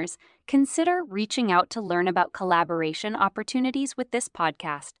listeners, consider reaching out to learn about collaboration opportunities with this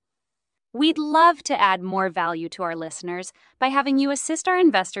podcast. We'd love to add more value to our listeners by having you assist our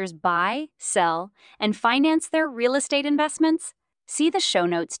investors buy, sell, and finance their real estate investments. See the show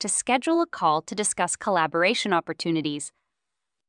notes to schedule a call to discuss collaboration opportunities.